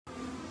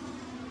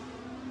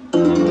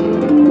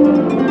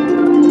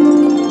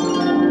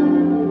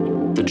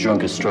The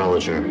Drunk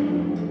Astrologer.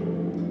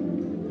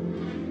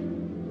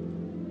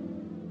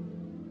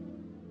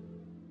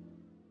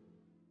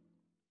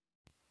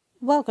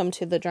 Welcome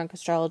to the Drunk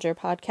Astrologer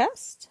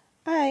podcast.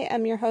 I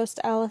am your host,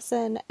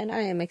 Allison, and I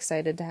am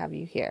excited to have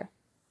you here.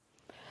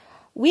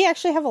 We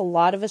actually have a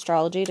lot of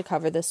astrology to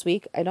cover this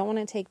week. I don't want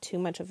to take too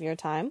much of your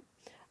time,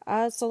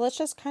 so let's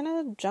just kind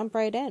of jump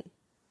right in.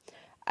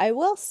 I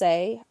will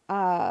say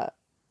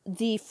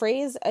the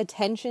phrase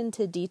attention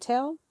to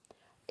detail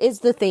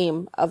is the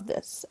theme of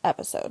this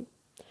episode.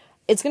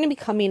 It's going to be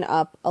coming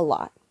up a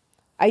lot.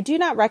 I do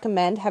not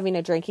recommend having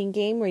a drinking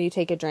game where you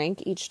take a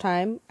drink each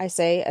time I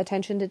say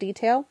attention to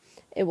detail.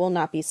 It will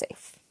not be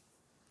safe.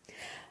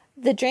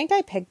 The drink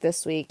I picked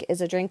this week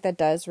is a drink that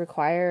does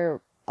require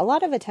a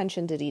lot of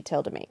attention to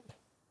detail to make,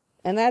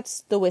 and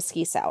that's the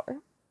whiskey sour.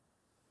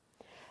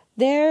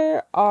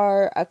 There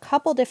are a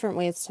couple different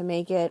ways to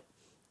make it,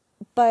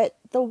 but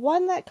the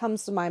one that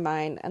comes to my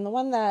mind, and the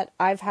one that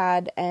I've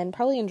had and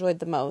probably enjoyed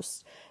the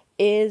most,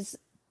 is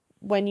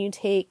when you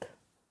take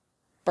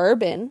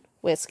bourbon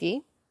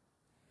whiskey,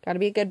 gotta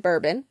be a good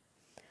bourbon,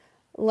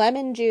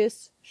 lemon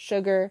juice,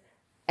 sugar,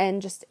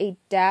 and just a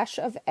dash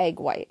of egg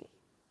white.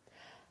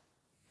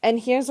 And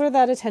here's where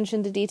that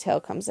attention to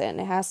detail comes in.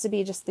 It has to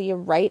be just the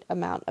right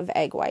amount of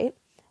egg white.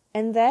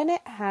 And then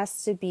it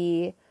has to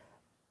be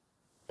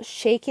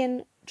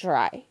shaken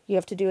dry. You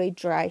have to do a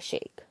dry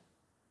shake.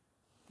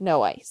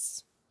 No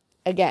ice.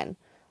 Again,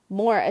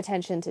 more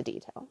attention to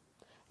detail.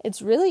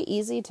 It's really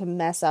easy to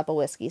mess up a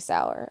whiskey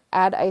sour.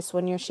 Add ice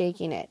when you're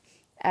shaking it.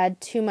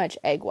 Add too much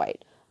egg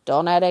white.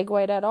 Don't add egg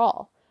white at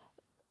all.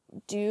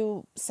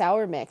 Do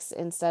sour mix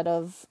instead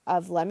of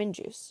lemon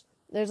juice.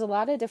 There's a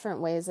lot of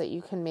different ways that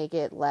you can make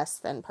it less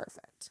than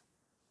perfect.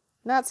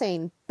 Not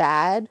saying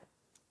bad,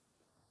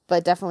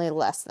 but definitely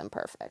less than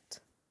perfect.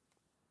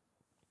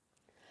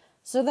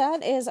 So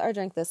that is our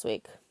drink this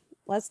week.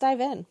 Let's dive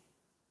in.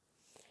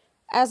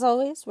 As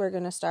always, we're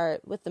going to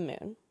start with the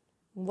moon.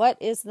 What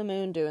is the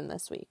moon doing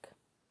this week?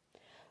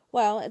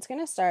 Well, it's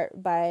going to start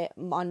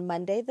on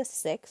Monday the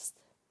 6th,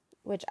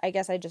 which I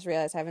guess I just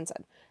realized I haven't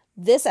said.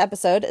 This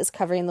episode is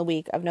covering the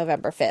week of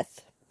November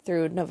 5th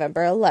through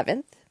November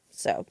 11th,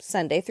 so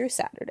Sunday through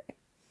Saturday.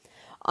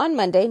 On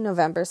Monday,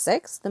 November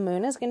 6th, the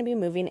moon is going to be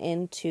moving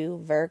into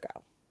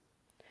Virgo.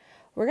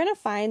 We're going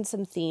to find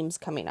some themes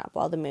coming up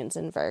while the moon's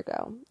in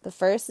Virgo. The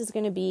first is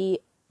going to be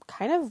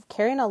kind of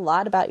caring a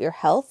lot about your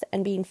health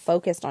and being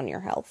focused on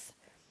your health.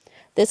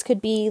 This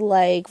could be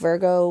like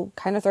Virgo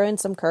kind of throwing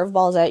some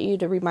curveballs at you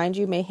to remind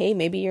you, hey,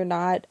 maybe you're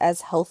not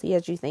as healthy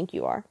as you think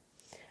you are.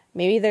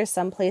 Maybe there's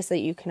some place that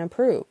you can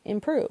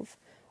improve.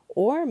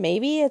 Or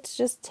maybe it's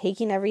just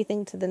taking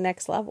everything to the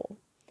next level.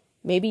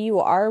 Maybe you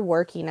are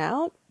working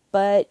out,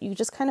 but you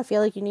just kind of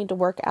feel like you need to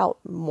work out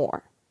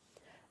more.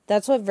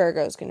 That's what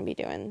Virgo is going to be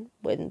doing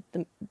when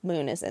the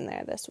moon is in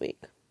there this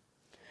week.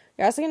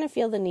 You're also going to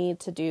feel the need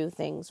to do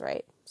things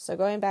right. So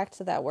going back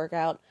to that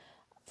workout,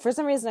 for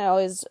some reason I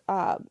always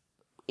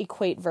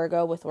equate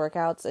Virgo with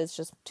workouts. It's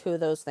just two of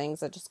those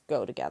things that just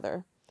go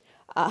together.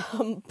 So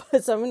I'm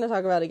going to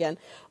talk about it again.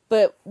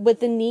 But with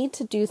the need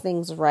to do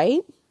things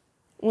right,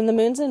 when the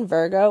moon's in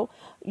Virgo,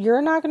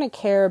 you're not going to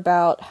care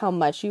about how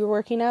much you're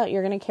working out.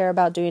 You're going to care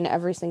about doing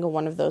every single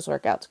one of those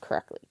workouts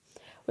correctly,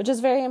 which is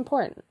very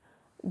important.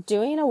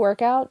 Doing a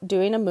workout,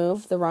 doing a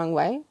move the wrong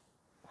way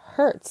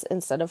hurts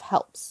instead of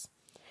helps.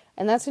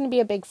 And that's going to be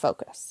a big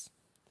focus.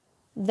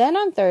 Then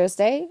on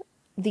Thursday,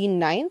 the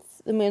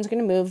 9th, the moon's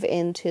going to move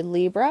into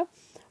Libra,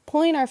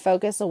 pulling our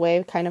focus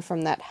away kind of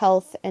from that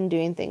health and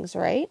doing things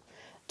right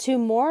to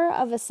more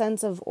of a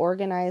sense of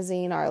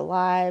organizing our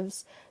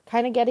lives,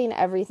 kind of getting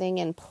everything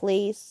in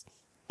place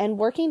and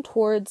working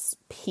towards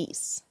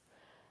peace.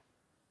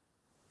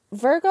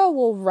 Virgo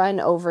will run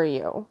over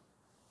you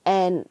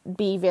and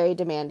be very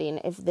demanding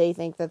if they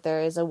think that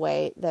there is a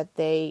way that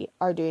they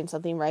are doing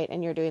something right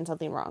and you're doing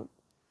something wrong.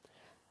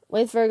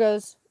 With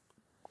Virgos,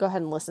 go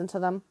ahead and listen to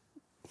them.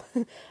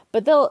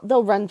 But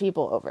they'll run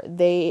people over.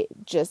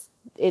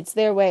 It's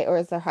their way or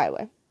it's their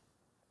highway.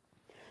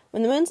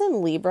 When the moon's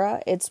in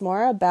Libra, it's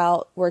more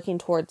about working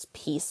towards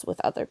peace with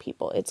other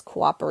people. It's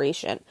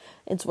cooperation.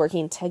 It's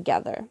working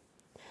together.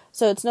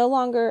 So it's no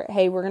longer,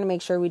 hey, we're going to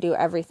make sure we do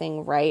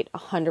everything right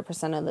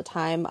 100% of the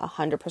time,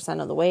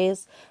 100% of the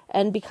ways,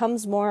 and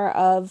becomes more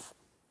of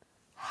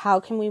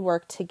how can we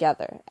work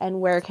together and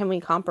where can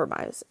we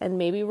compromise? And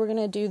maybe we're going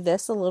to do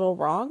this a little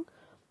wrong,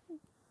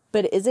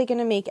 but is it going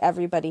to make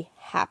everybody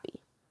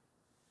happy?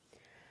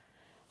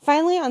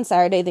 Finally, on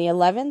Saturday the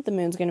 11th, the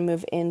moon's going to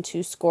move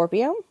into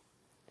Scorpio,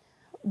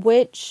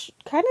 which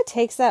kind of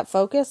takes that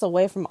focus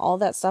away from all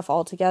that stuff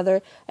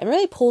altogether and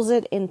really pulls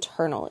it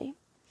internally.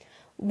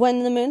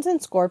 When the moon's in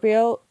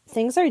Scorpio,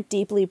 things are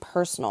deeply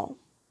personal.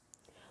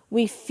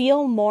 We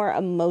feel more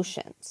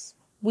emotions.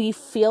 We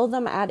feel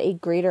them at a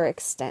greater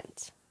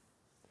extent.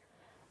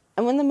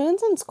 And when the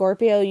moon's in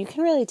Scorpio, you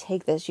can really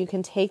take this. You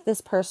can take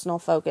this personal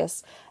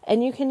focus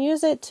and you can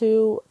use it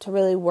to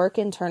really work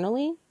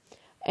internally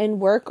and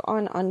work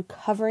on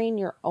uncovering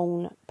your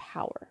own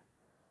power.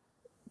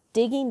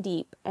 Digging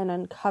deep and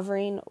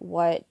uncovering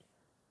what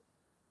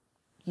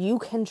you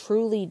can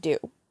truly do.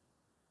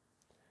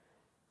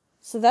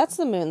 So that's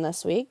the moon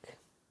this week.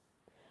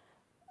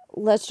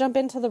 Let's jump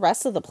into the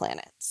rest of the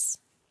planets.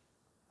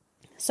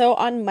 So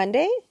on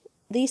Monday,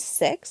 the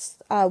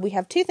 6th, we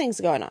have two things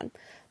going on.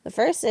 The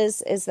first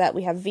is that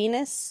we have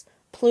Venus,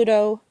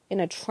 Pluto in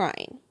a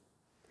trine.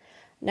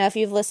 Now, if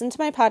you've listened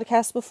to my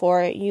podcast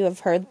before, you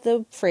have heard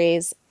the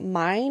phrase,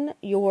 mine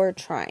your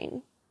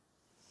trine.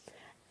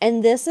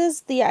 And this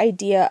is the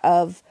idea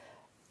of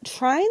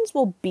trines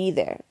will be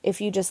there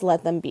if you just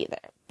let them be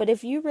there. But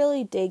if you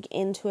really dig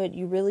into it,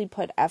 you really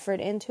put effort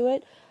into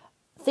it,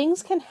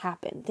 things can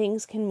happen.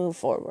 Things can move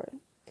forward.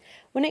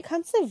 When it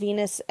comes to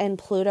Venus and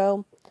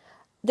Pluto,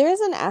 there is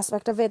an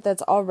aspect of it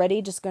that's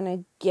already just going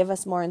to give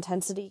us more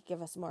intensity,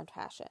 give us more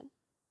passion.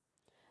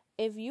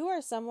 If you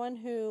are someone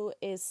who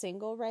is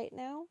single right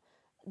now,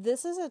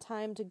 this is a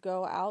time to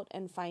go out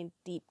and find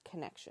deep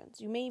connections.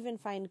 You may even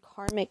find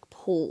karmic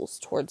pulls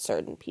towards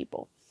certain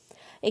people.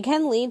 It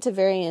can lead to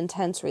very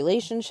intense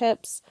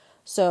relationships.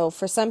 So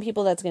for some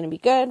people, that's going to be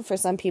good. For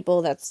some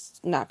people, that's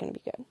not going to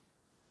be good.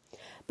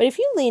 But if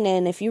you lean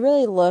in, if you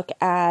really look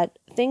at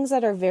things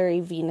that are very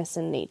Venus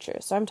in nature,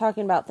 so I'm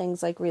talking about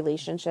things like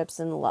relationships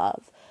and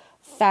love,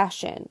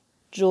 fashion,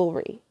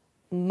 jewelry,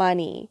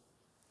 money,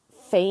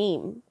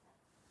 fame,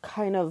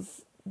 kind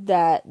of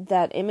that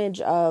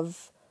image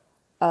of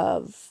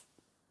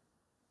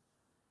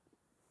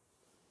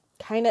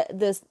kind of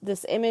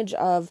this image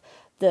of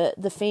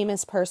the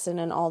famous person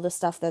and all the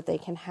stuff that they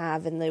can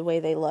have and the way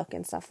they look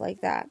and stuff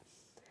like that.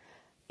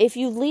 If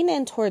you lean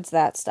in towards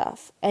that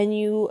stuff and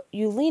you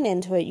lean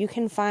into it, you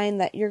can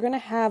find that you're going to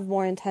have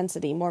more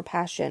intensity, more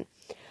passion,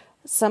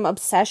 some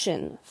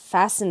obsession,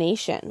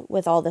 fascination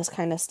with all this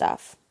kind of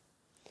stuff.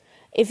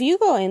 If you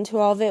go into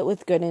all of it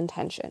with good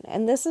intention,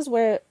 and this is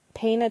where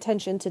paying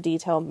attention to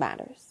detail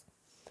matters.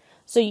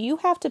 So you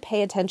have to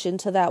pay attention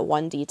to that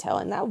one detail,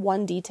 and that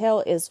one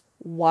detail is,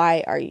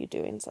 why are you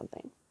doing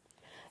something?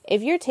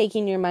 If you're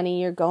taking your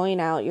money, you're going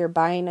out, you're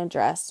buying a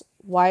dress,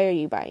 why are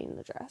you buying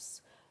the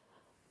dress?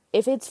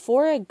 If it's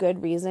for a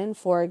good reason,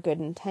 for a good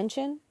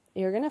intention,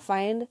 you're going to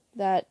find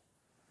that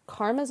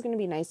karma is going to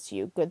be nice to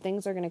you. Good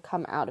things are going to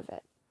come out of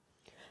it.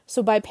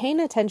 So by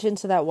paying attention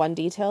to that one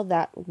detail,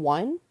 that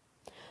one,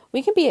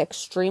 we can be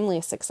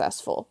extremely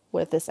successful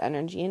with this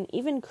energy and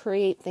even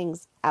create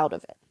things out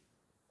of it.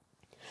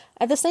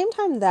 At the same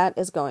time that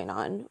is going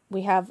on,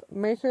 we have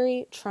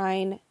Mercury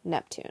trine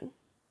Neptune.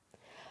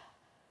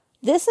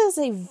 This is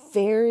a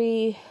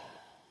very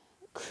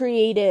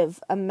creative,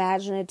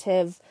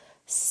 imaginative,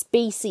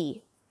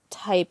 spacey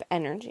type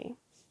energy.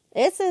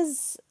 This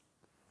is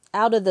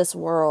out of this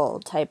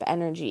world type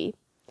energy.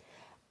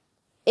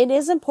 It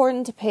is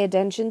important to pay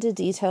attention to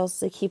details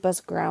to keep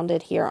us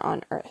grounded here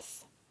on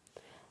Earth.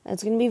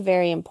 It's going to be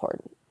very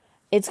important.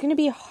 It's going to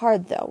be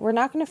hard though. We're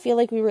not going to feel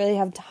like we really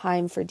have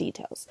time for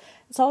details.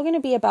 It's all going to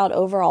be about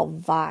overall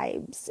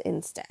vibes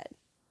instead.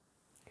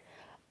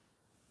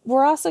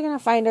 We're also going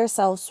to find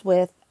ourselves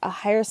with a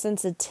higher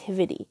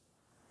sensitivity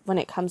when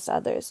it comes to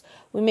others.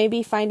 We may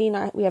be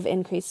finding we have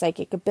increased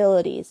psychic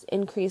abilities,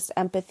 increased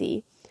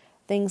empathy,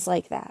 things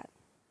like that.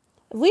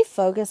 If we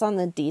focus on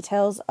the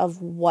details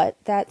of what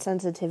that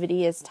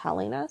sensitivity is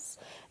telling us,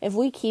 if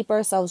we keep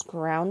ourselves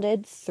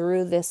grounded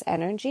through this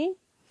energy,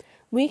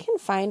 we can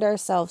find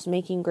ourselves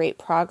making great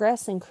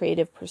progress in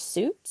creative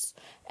pursuits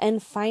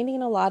and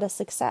finding a lot of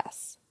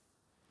success.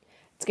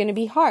 It's going to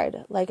be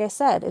hard. Like I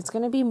said, it's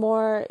going to be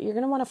more, you're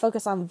going to want to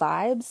focus on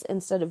vibes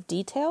instead of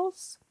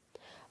details.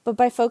 But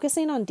by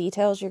focusing on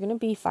details, you're going to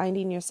be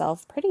finding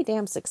yourself pretty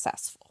damn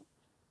successful.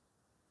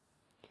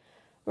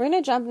 We're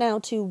going to jump now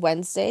to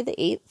Wednesday, the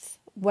 8th,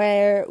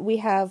 where we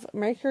have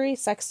Mercury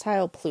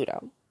sextile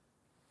Pluto.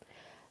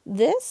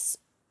 This,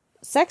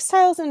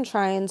 sextiles and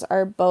trines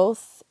are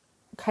both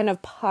kind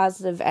of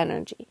positive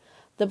energy.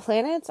 The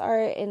planets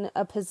are in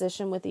a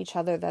position with each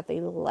other that they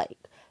like.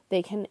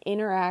 They can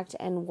interact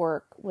and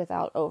work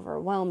without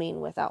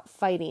overwhelming, without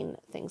fighting,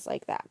 things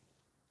like that.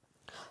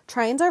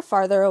 Trines are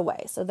farther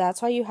away, so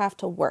that's why you have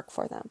to work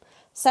for them.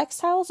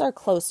 Sextiles are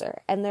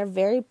closer, and they're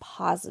very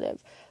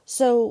positive.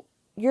 So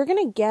you're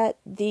going to get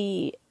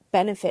the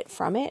benefit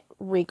from it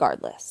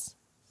regardless.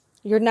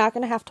 You're not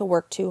going to have to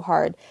work too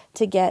hard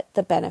to get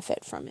the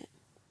benefit from it.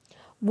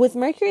 With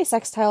Mercury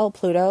sextile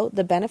Pluto,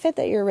 the benefit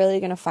that you're really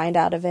going to find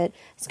out of it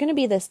is going to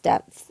be this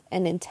depth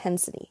and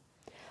intensity.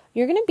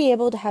 You're going to be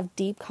able to have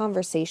deep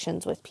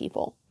conversations with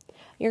people.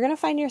 You're going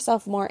to find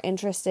yourself more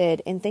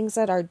interested in things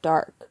that are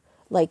dark,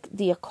 like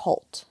the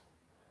occult.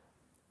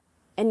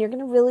 And you're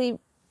going to really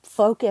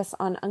focus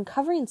on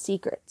uncovering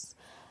secrets.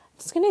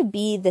 It's going to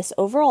be this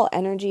overall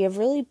energy of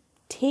really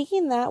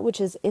taking that which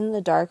is in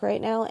the dark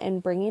right now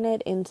and bringing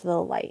it into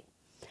the light.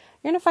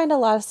 You're going to find a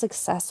lot of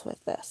success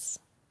with this.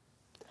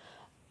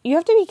 You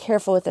have to be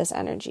careful with this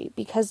energy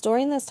because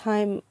during this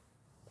time,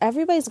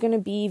 everybody's going to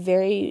be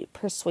very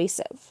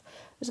persuasive.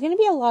 There's going to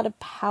be a lot of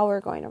power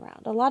going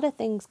around, a lot of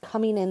things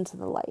coming into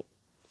the light.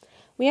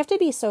 We have to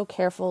be so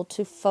careful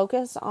to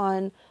focus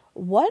on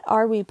what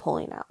are we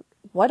pulling out?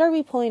 What are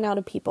we pulling out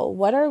of people?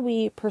 What are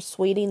we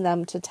persuading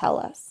them to tell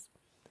us?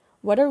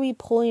 What are we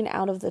pulling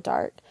out of the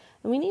dark?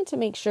 And we need to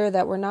make sure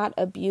that we're not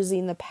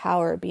abusing the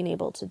power of being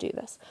able to do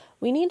this.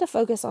 We need to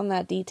focus on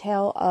that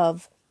detail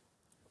of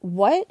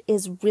what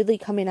is really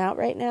coming out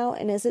right now,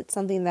 and is it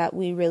something that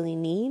we really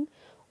need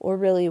or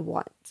really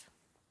want?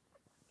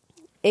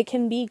 It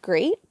can be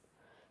great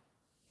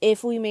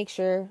if we make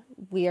sure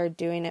we are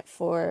doing it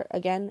for,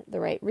 again, the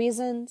right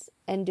reasons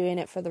and doing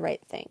it for the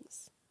right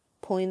things,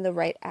 pulling the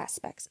right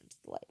aspects into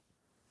the light.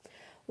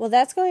 While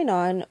that's going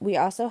on, we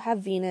also have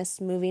Venus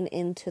moving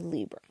into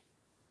Libra.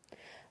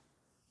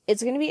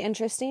 It's going to be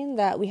interesting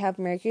that we have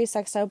Mercury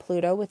sextile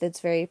Pluto with its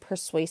very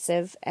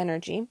persuasive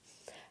energy,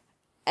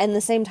 and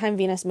the same time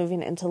Venus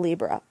moving into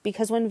Libra.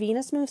 Because when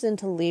Venus moves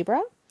into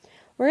Libra,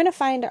 we're going to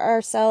find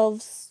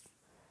ourselves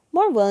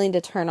more willing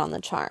to turn on the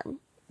charm.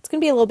 It's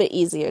going to be a little bit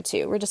easier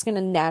too. We're just going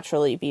to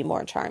naturally be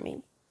more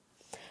charming.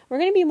 We're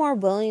going to be more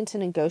willing to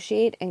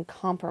negotiate and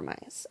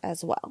compromise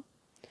as well.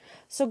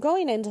 So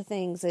going into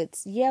things,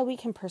 it's, we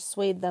can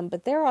persuade them,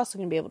 but they're also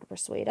going to be able to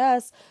persuade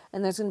us,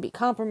 and there's going to be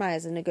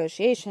compromise and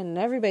negotiation, and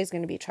everybody's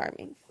going to be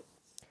charming.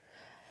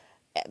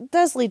 It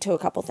does lead to a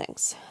couple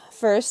things.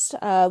 First,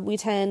 we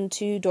tend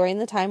to, during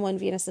the time when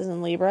Venus is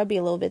in Libra, be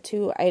a little bit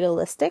too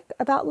idealistic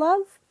about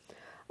love.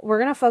 We're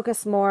going to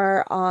focus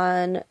more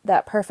on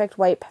that perfect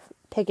white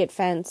picket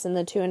fence and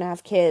the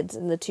 2.5 kids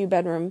and the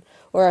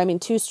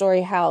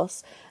 2-story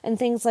house and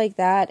things like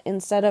that,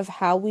 instead of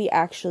how we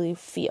actually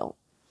feel.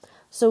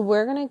 So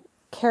we're going to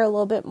care a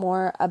little bit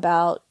more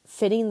about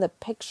fitting the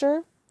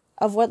picture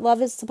of what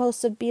love is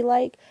supposed to be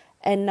like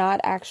and not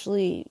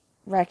actually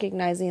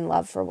recognizing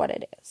love for what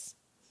it is.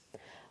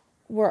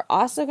 We're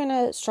also going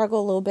to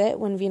struggle a little bit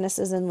when Venus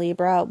is in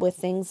Libra with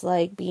things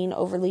like being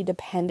overly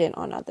dependent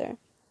on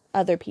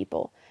other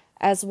people,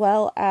 as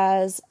well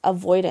as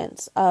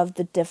avoidance of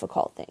the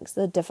difficult things,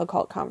 the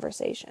difficult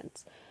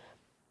conversations.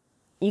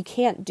 You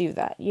can't do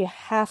that. You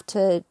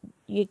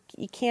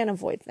can't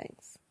avoid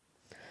things.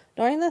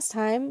 During this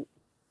time,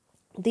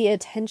 the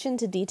attention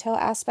to detail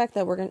aspect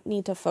that we're going to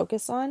need to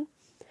focus on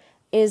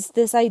is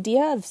this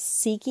idea of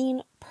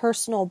seeking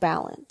personal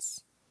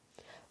balance.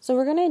 So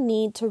we're going to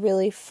need to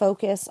really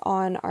focus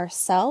on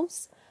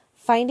ourselves,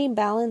 finding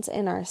balance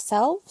in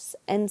ourselves,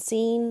 and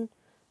seeing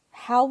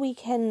how we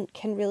can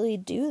really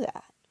do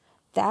that.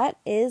 That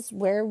is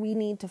where we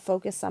need to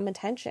focus some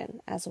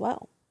attention as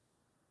well.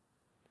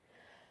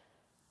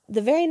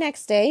 The very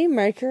next day,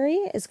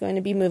 Mercury is going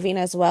to be moving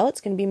as well.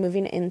 It's going to be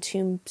moving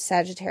into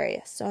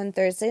Sagittarius. So on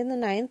Thursday the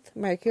 9th,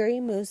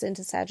 Mercury moves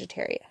into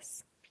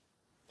Sagittarius.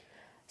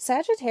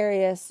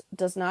 Sagittarius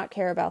does not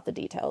care about the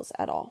details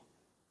at all.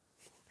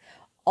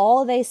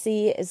 All they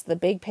see is the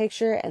big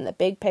picture, and the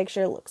big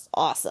picture looks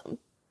awesome.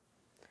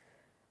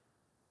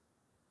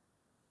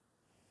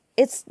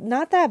 It's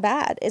not that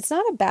bad. It's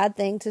not a bad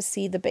thing to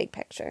see the big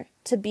picture,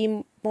 to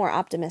be more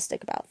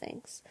optimistic about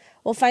things.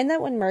 We'll find that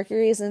when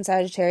Mercury is in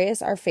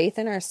Sagittarius, our faith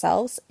in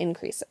ourselves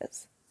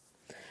increases.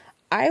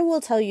 I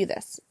will tell you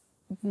this.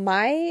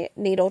 My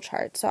natal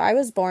chart, so I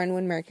was born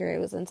when Mercury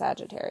was in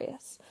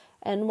Sagittarius.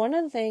 And one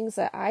of the things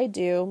that I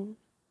do,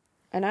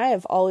 and I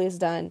have always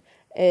done,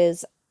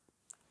 is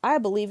I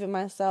believe in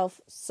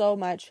myself so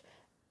much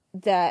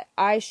that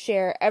I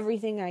share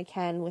everything I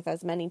can with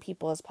as many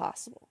people as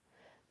possible.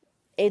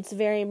 It's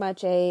very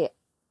much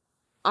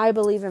I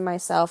believe in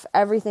myself.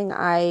 Everything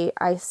I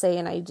say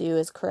and I do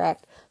is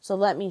correct. So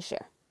let me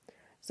share.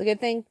 It's a good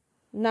thing.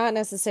 Not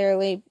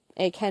necessarily.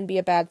 It can be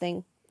a bad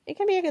thing. It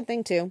can be a good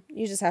thing too.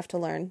 You just have to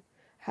learn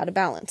how to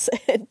balance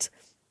it.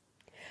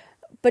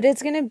 But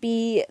it's going to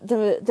be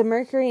the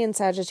Mercury in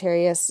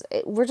Sagittarius.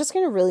 We're just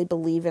going to really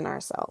believe in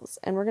ourselves.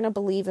 And we're going to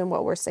believe in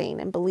what we're saying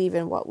and believe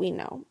in what we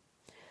know.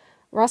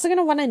 We're also going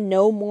to want to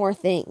know more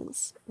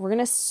things. We're going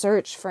to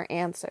search for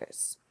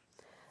answers.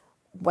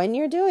 When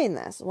you're doing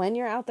this, when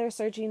you're out there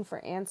searching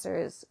for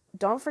answers,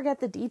 don't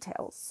forget the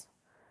details.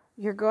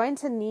 You're going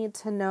to need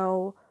to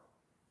know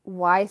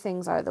why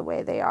things are the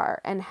way they are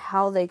and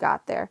how they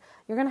got there.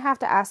 You're going to have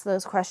to ask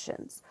those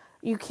questions.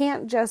 You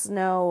can't just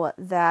know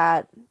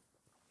that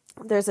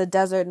there's a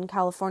desert in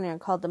California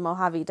called the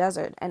Mojave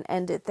Desert and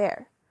end it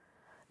there.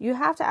 You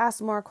have to ask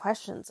more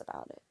questions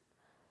about it.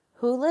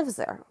 Who lives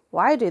there?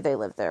 Why do they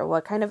live there?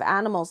 What kind of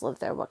animals live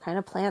there? What kind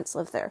of plants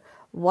live there?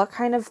 What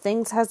kind of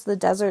things has the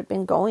desert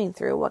been going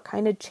through? What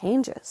kind of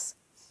changes?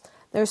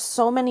 There's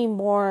so many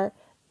more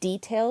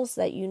details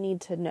that you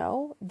need to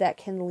know that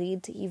can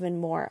lead to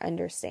even more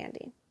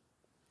understanding.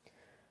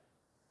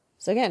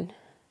 So again,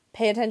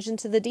 pay attention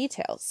to the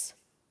details.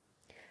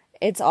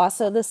 It's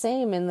also the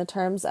same in the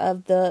terms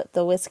of the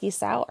whiskey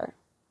sour.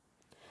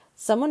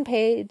 Someone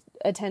paid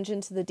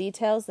attention to the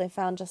details. They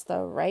found just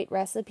the right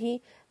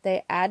recipe.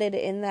 They added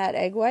in that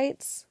egg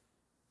whites,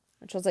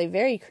 which was a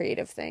very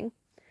creative thing.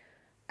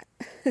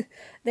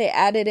 They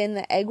added in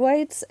the egg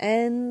whites,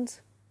 and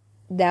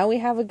now we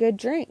have a good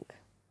drink.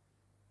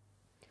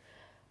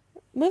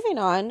 Moving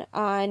on,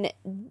 I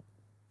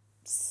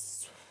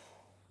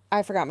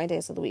forgot my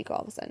days of the week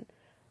all of a sudden.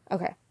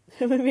 Okay,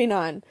 moving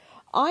on.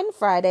 On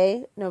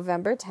Friday,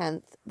 November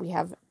 10th, we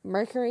have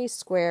Mercury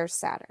square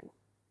Saturn.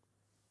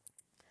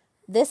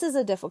 This is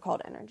a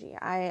difficult energy.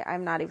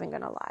 I'm not even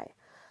going to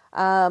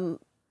lie.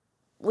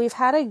 We've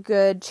had a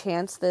good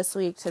chance this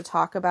week to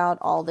talk about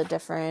all the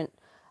different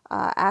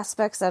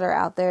aspects that are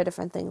out there,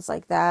 different things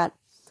like that.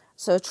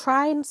 So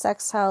trine,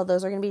 sextile,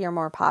 those are going to be your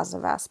more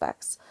positive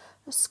aspects.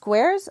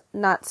 Squares,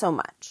 not so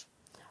much.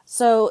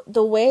 So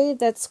the way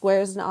that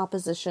squares and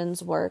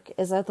oppositions work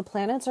is that the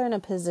planets are in a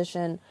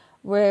position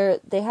where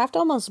they have to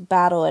almost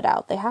battle it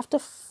out. They have to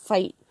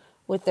fight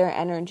with their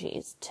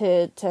energies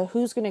to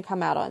who's going to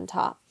come out on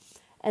top.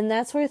 And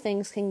that's where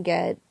things can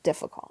get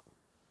difficult.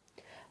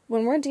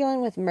 When we're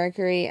dealing with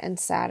Mercury and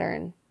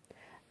Saturn,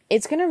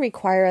 it's going to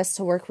require us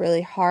to work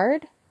really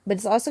hard, but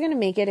it's also going to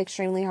make it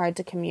extremely hard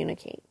to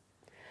communicate.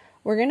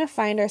 We're going to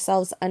find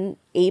ourselves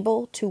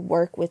unable to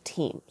work with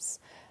teams.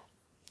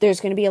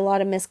 There's going to be a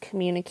lot of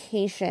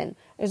miscommunication.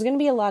 There's going to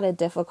be a lot of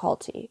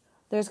difficulty.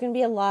 There's going to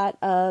be a lot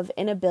of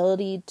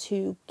inability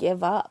to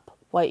give up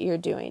what you're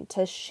doing,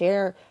 to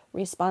share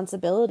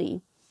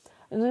responsibility.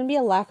 There's going to be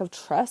a lack of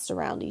trust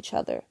around each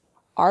other.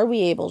 Are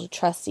we able to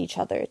trust each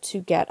other to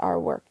get our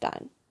work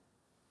done?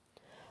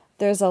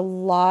 There's a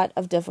lot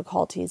of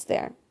difficulties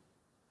there.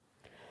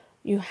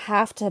 You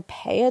have to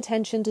pay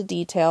attention to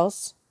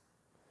details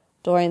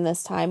during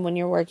this time when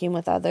you're working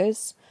with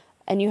others,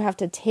 and you have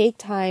to take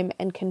time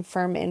and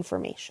confirm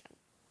information.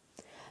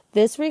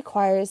 This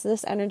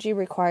energy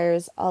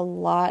requires a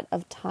lot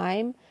of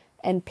time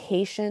and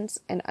patience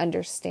and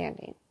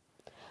understanding.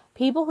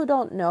 People who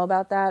don't know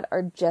about that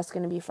are just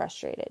going to be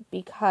frustrated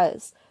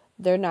because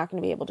they're not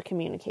going to be able to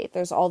communicate.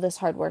 There's all this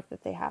hard work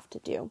that they have to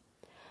do.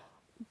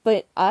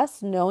 But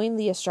us knowing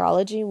the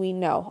astrology, we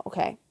know,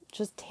 okay,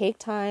 just take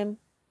time,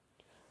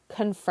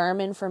 confirm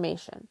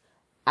information.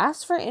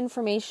 Ask for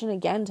information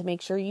again to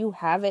make sure you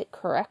have it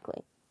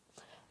correctly.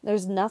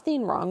 There's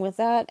nothing wrong with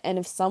that. And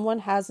if someone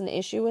has an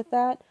issue with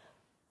that,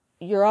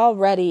 they're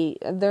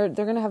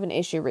going to have an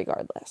issue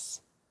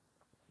regardless.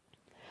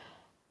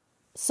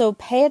 So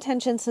pay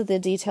attention to the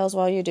details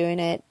while you're doing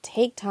it.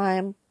 Take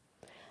time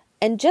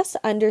and just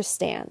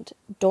understand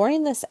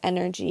during this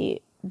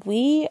energy,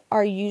 we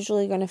are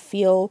usually going to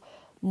feel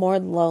more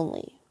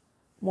lonely,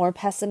 more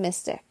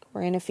pessimistic.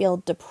 We're going to feel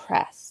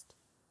depressed.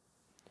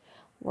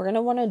 We're going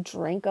to want to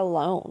drink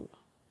alone.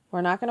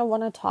 We're not going to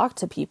want to talk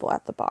to people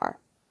at the bar.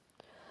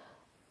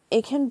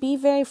 It can be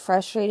very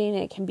frustrating.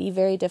 It can be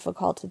very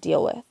difficult to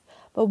deal with.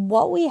 But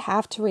what we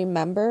have to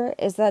remember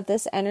is that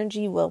this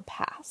energy will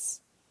pass.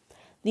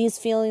 These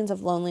feelings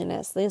of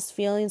loneliness, these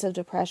feelings of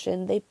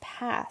depression, they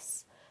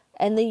pass.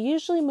 And they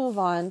usually move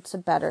on to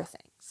better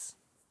things.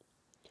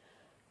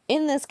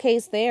 In this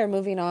case, they are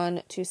moving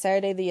on to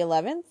Saturday the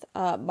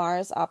 11th,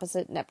 Mars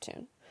opposite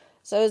Neptune.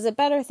 So is it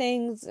better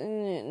things?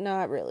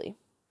 Not really,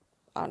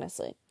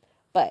 honestly.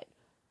 But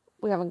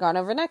we haven't gone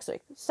over next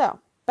week. So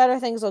better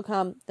things will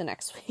come the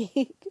next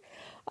week.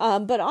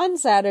 But on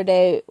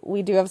Saturday,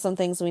 we do have some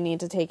things we need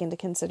to take into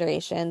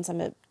consideration,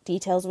 some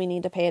details we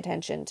need to pay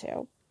attention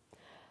to.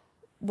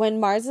 When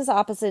Mars is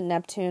opposite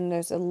Neptune,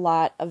 there's a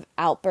lot of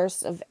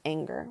outbursts of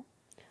anger.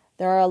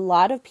 There are a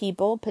lot of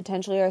people,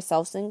 potentially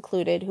ourselves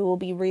included, who will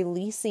be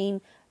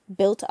releasing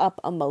built-up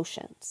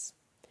emotions.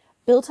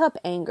 Built-up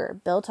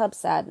anger, built-up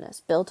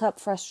sadness, built-up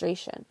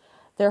frustration.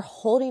 They're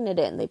holding it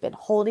in. They've been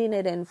holding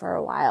it in for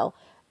a while.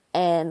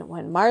 And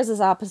when Mars is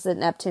opposite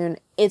Neptune,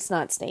 it's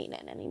not staying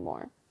in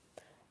anymore.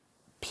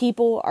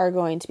 People are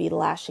going to be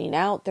lashing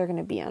out. They're going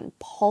to be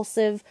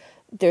impulsive.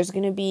 There's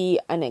going to be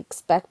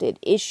unexpected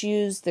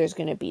issues. There's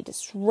going to be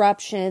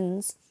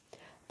disruptions.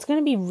 It's going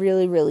to be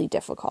really, really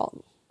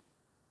difficult.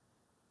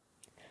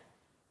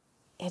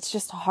 It's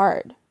just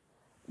hard.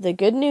 The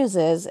good news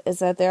is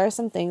that there are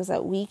some things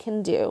that we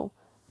can do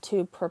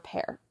to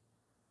prepare.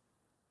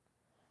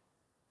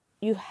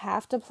 You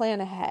have to plan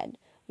ahead.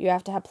 You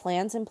have to have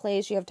plans in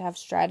place. You have to have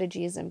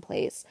strategies in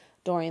place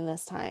during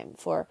this time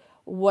for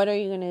what are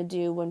you going to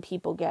do when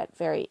people get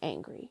very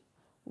angry?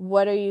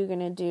 What are you going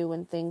to do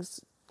when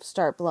things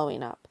start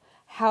blowing up?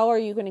 How are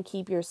you going to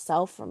keep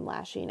yourself from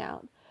lashing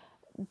out?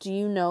 Do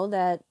you know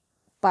that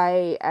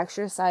by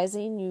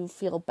exercising you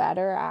feel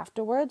better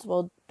afterwards?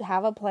 Well,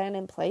 have a plan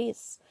in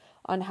place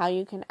on how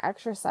you can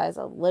exercise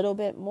a little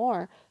bit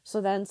more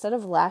so that instead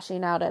of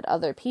lashing out at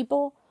other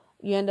people,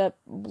 you end up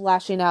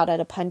lashing out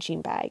at a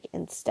punching bag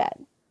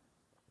instead.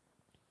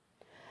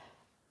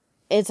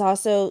 It's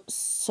also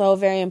so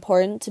very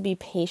important to be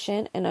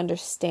patient and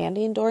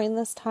understanding during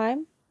this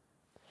time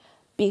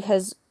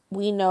because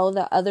we know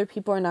that other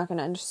people are not going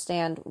to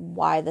understand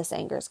why this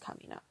anger is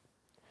coming up.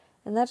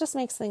 And that just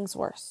makes things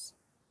worse.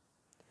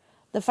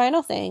 The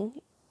final thing,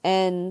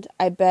 and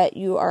I bet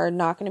you are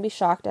not going to be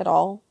shocked at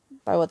all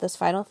by what this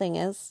final thing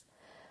is,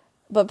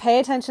 but pay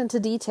attention to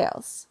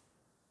details.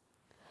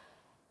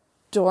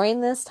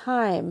 During this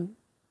time,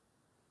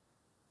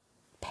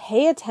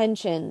 pay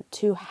attention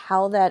to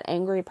how that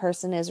angry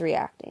person is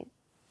reacting.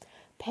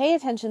 Pay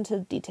attention to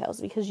the details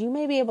because you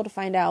may be able to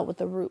find out what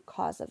the root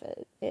cause of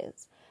it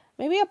is.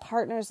 Maybe a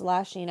partner's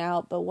lashing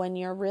out, but when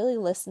you're really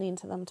listening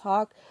to them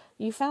talk,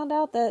 you found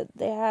out that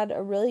they had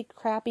a really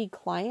crappy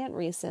client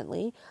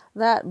recently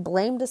that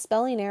blamed a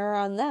spelling error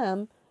on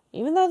them,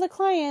 even though the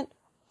client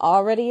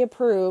already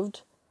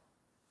approved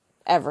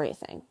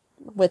everything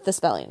with the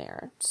spelling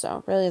error.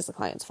 So really it's the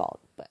client's fault,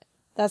 but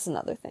that's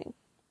another thing.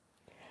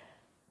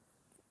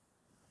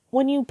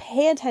 When you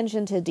pay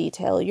attention to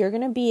detail, you're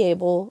going to be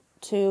able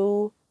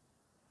to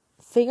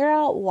figure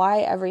out why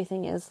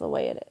everything is the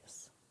way it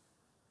is.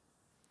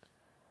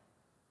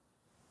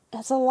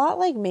 It's a lot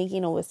like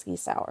making a whiskey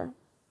sour.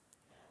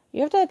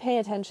 You have to pay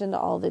attention to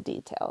all the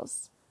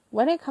details.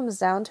 When it comes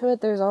down to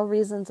it, there's all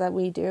reasons that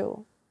we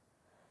do.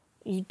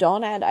 You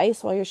don't add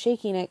ice while you're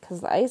shaking it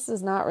because the ice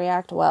does not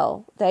react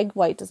well. The egg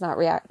white does not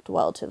react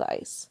well to the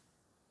ice.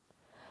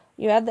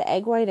 You add the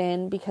egg white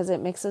in because it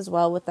mixes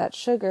well with that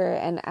sugar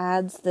and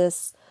adds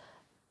this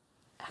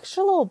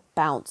extra little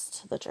bounce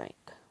to the drink.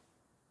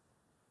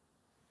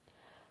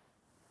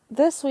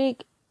 This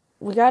week,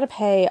 we got to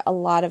pay a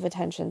lot of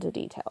attention to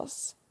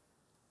details.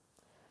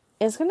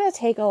 It's going to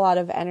take a lot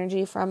of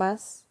energy from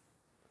us.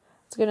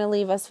 It's going to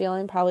leave us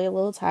feeling probably a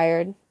little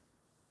tired.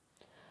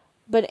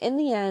 But in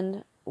the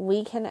end,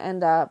 we can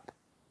end up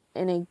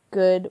in a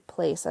good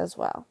place as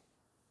well.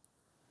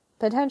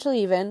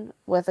 Potentially even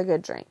with a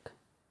good drink.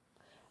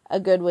 A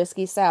good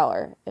whiskey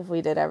sour if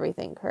we did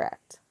everything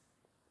correct.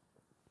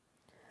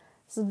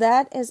 So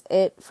that is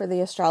it for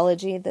the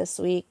astrology this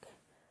week.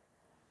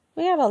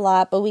 We got a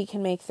lot, but we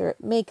can I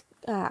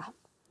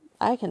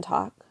can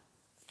talk.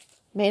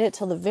 Made it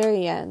till the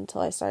very end,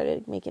 till I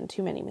started making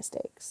too many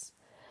mistakes.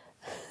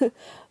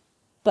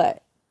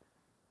 But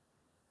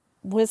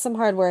with some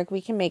hard work,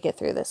 we can make it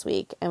through this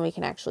week and we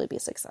can actually be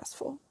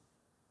successful.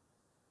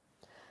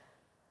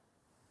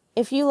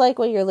 If you like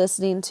what you're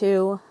listening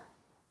to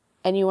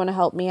and you want to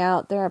help me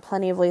out, there are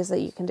plenty of ways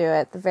that you can do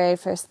it. The very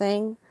first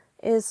thing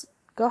is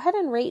go ahead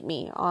and rate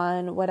me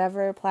on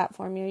whatever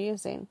platform you're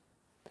using.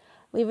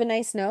 Leave a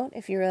nice note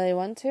if you really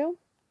want to.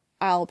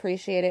 I'll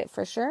appreciate it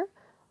for sure.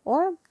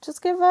 Or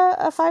just give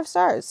a 5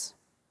 stars.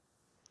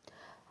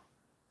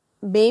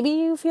 Maybe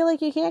you feel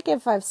like you can't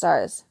give 5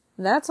 stars.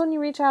 That's when you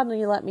reach out and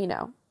you let me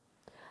know.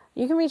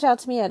 You can reach out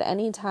to me at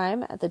any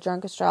time at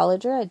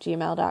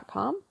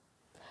thedrunkastrologer@gmail.com.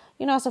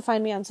 You can also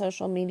find me on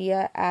social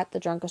media at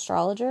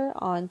thedrunkastrologer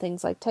on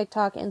things like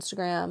TikTok,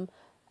 Instagram,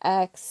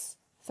 X,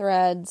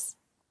 Threads.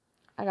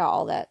 I got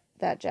all that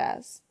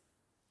jazz.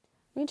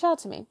 Reach out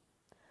to me.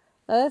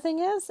 The other thing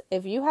is,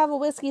 if you have a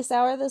whiskey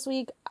sour this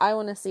week, I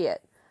want to see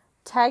it.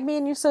 Tag me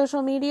in your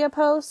social media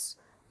posts,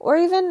 or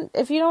even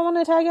if you don't want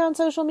to tag it on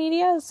social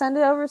media, send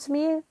it over to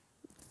me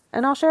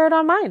and I'll share it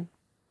on mine.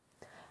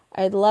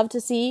 I'd love to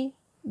see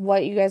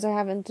what you guys are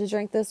having to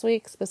drink this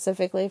week,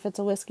 specifically if it's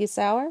a whiskey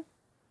sour.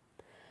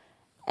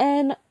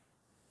 And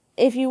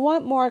if you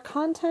want more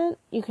content,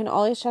 you can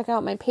always check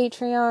out my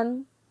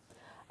Patreon.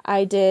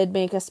 I did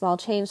make a small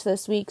change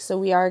this week, so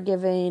we are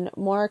giving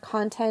more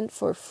content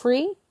for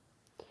free.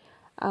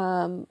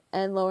 And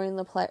lowering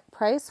the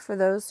price for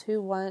those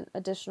who want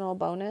additional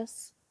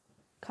bonus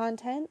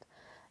content,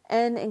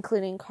 and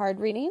including card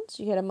readings.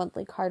 You get a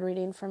monthly card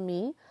reading from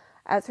me.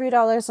 At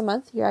 $3 a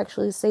month, you're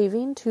actually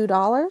saving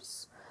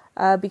 $2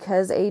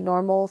 because a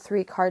normal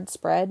 3-card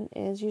spread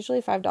is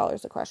usually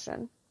 $5 a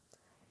question.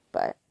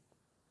 But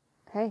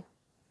hey,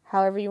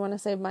 however you want to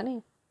save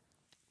money,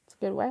 it's a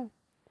good way.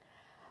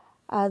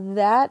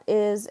 That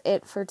is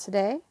it for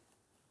today.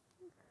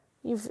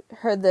 You've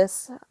heard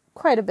this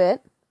quite a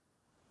bit.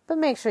 But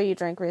make sure you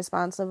drink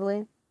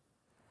responsibly.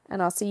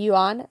 And I'll see you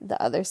on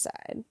the other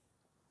side.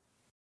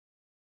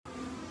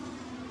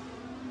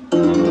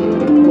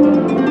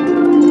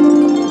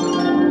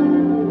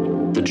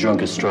 The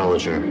Drunk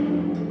Astrologer.